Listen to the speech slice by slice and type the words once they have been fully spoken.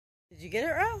Did you get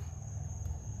it, Ro?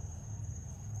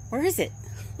 Where is it?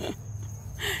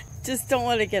 Just don't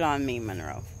let it get on me,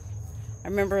 Monroe. I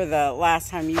remember the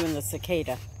last time you and the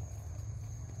cicada.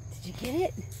 Did you get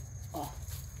it? Oh,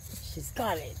 she's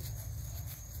got it.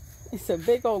 It's a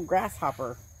big old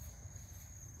grasshopper.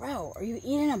 Ro, are you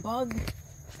eating a bug?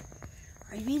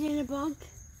 Are you eating a bug?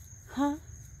 Huh?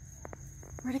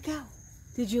 Where'd it go?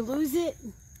 Did you lose it?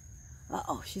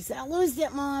 Uh-oh, she said, I lost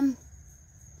it, Mom.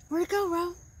 Where'd it go,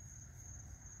 Ro?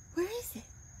 Where is it?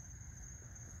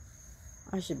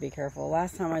 I should be careful.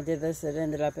 Last time I did this, it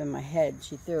ended up in my head.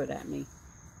 She threw it at me.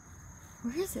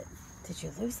 Where is it? Did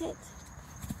you lose it?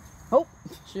 Oh,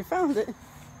 she found it.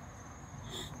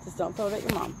 Just don't throw it at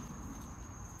your mom.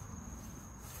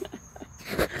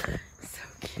 So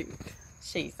cute.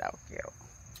 She's so cute.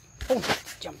 Oh,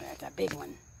 jumping at that big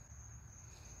one.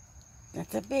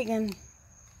 That's a big one.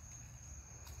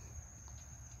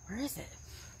 Where is it?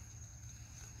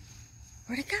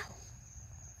 Where'd it go?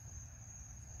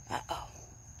 Uh-oh.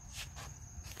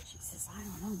 She says, I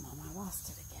don't know, Mom. I lost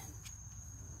it again.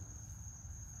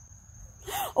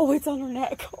 Oh, it's on her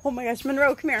neck. Oh my gosh.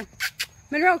 Monroe, come here.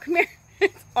 Monroe, come here.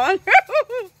 It's on her.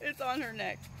 It's on her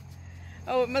neck.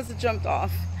 Oh, it must have jumped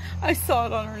off. I saw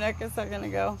it on her neck a second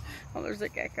ago. Oh, there's a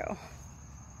gecko.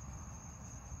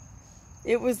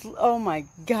 It was, oh my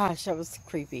gosh, that was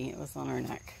creepy. It was on her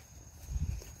neck.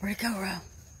 Where'd it go, Ro?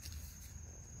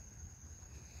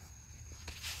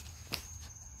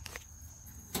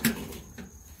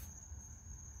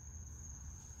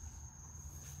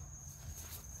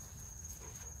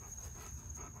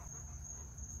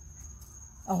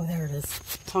 Oh, there it is.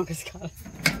 Tonka's got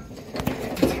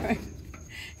it.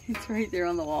 It's right there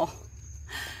on the wall.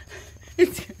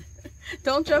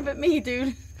 Don't jump at me,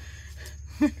 dude.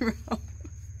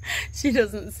 She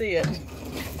doesn't see it.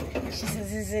 She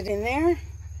says, is it in there?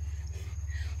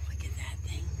 Look at that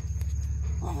thing.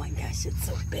 Oh my gosh, it's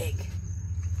so big.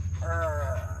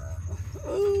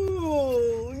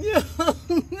 Oh, yeah.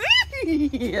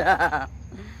 Yeah.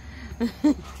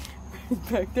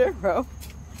 Back there, bro.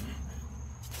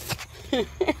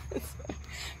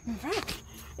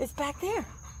 It's back there.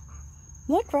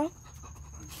 Look, bro.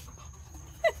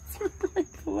 It's right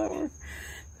below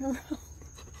her.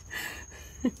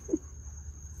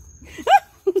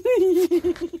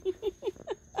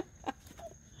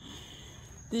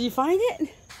 Did you find it?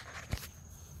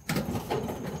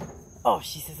 Oh,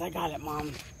 she says, I got it,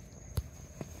 Mom.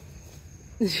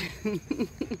 Did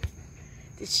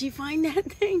she find that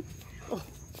thing? Oh,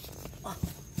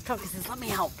 Tonka says, let me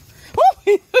help. Oh,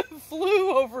 it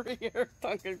flew over here.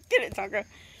 Tonka, get it, Tonka.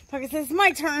 Tonka says, it's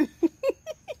my turn.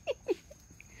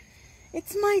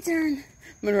 It's my turn.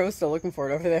 Monroe's still looking for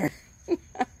it over there.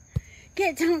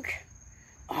 Get it, Tonka.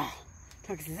 Oh,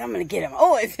 Tonka says, I'm going to get him.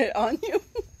 Oh, is it on you?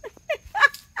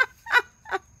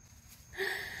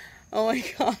 Oh my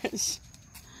gosh.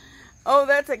 Oh,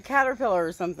 that's a caterpillar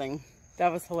or something.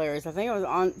 That was hilarious. I think it was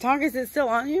on. Tonka, is it still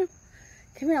on you?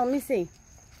 Come here, let me see.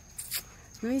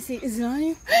 Let me see. Is it on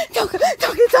you? Tonka,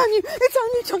 Tonka, it's on you. It's on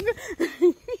you, Tonka.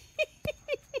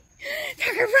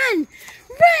 Tonka, run.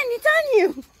 Run, it's on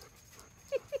you.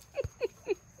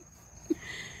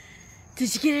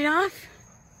 Did you get it off?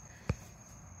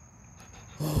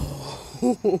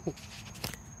 Oh.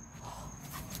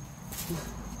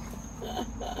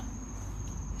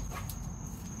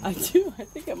 I do. I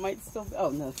think it might still be. Oh,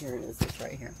 no, here it is. It's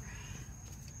right here.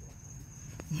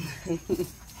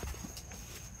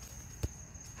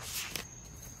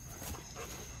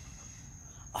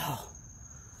 Oh,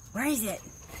 where is it?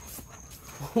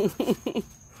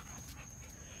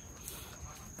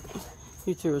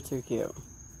 You two are too cute.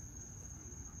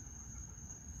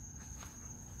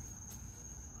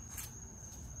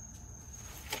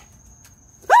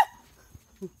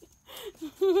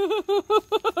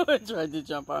 It tried to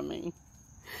jump on me.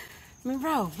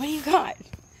 Monroe, what do you got?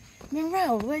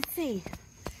 Monroe, let's see.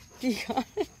 Do you got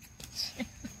it?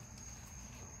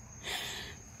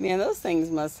 Man, those things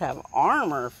must have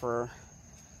armor for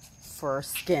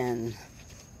skin.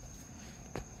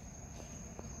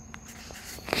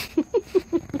 She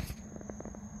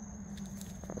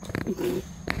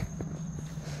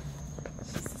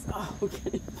says, oh,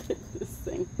 okay, get this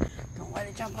thing. Don't let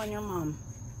it jump on your mom.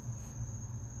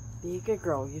 Be a good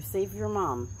girl. You save your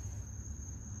mom.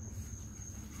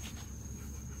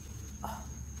 Oh,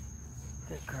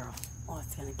 good girl. Oh,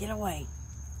 it's going to get away.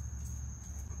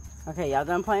 Okay, y'all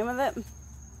done playing with it?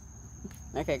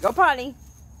 Okay, go potty.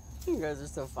 You guys are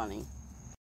so funny.